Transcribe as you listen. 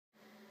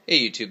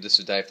Hey YouTube, this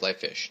is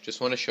diveflyfish. Just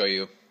want to show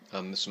you,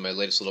 this is my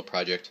latest little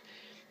project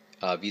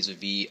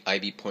vis-a-vis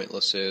IB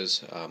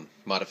Pointless's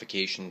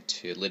modification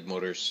to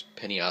Lidmotor's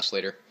penny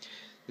oscillator.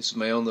 This is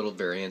my own little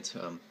variant.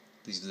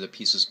 These are the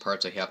pieces,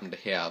 parts I happen to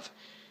have.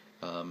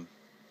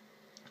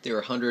 They were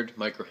 100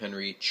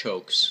 microhenry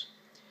chokes,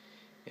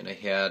 and I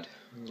had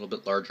a little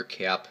bit larger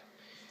cap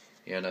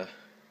and a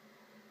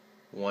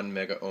 1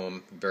 mega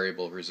ohm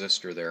variable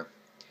resistor there.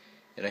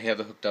 And I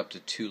have it hooked up to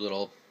two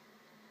little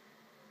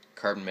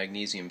carbon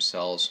magnesium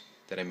cells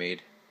that I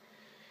made,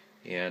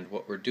 and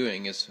what we're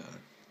doing is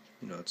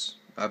it's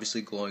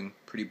obviously glowing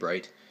pretty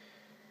bright.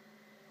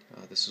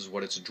 This is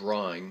what it's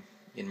drawing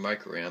in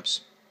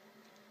microamps.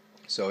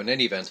 So in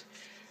any event,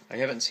 I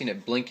haven't seen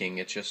it blinking,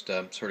 it just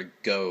sort of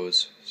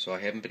goes, so I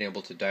haven't been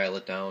able to dial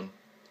it down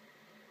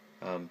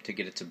to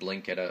get it to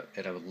blink at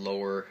a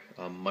lower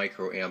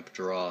microamp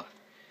draw.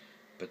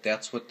 But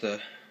that's what the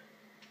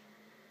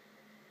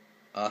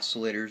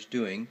oscillator is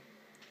doing.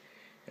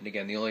 And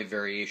again, the only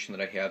variation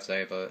that I have is I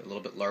have a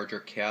little bit larger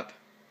cap,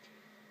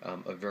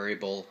 a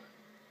variable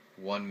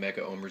 1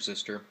 mega ohm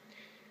resistor,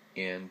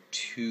 and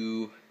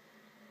two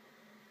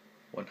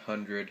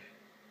 100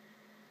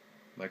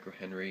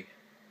 microhenry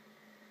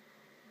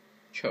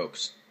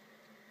chokes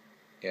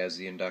as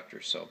the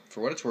inductor. So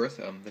for what it's worth,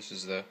 this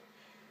is the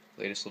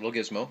latest little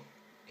gizmo,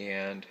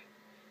 and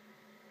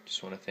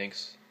just want to thank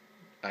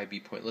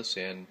IB Pointless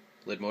and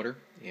Lidmotor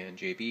and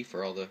JB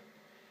for all the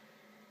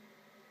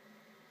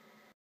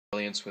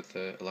brilliance with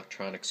the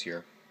electronics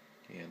here,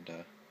 and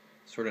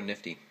sort of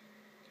nifty,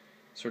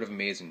 sort of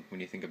amazing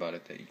when you think about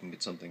it, that you can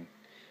get something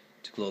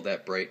to glow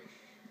that bright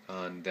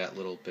on that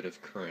little bit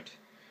of current.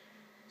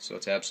 So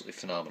it's absolutely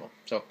phenomenal.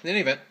 So in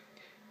any event,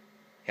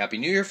 Happy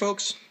New Year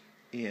folks,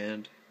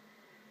 and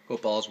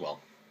hope all is well.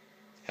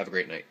 Have a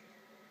great night.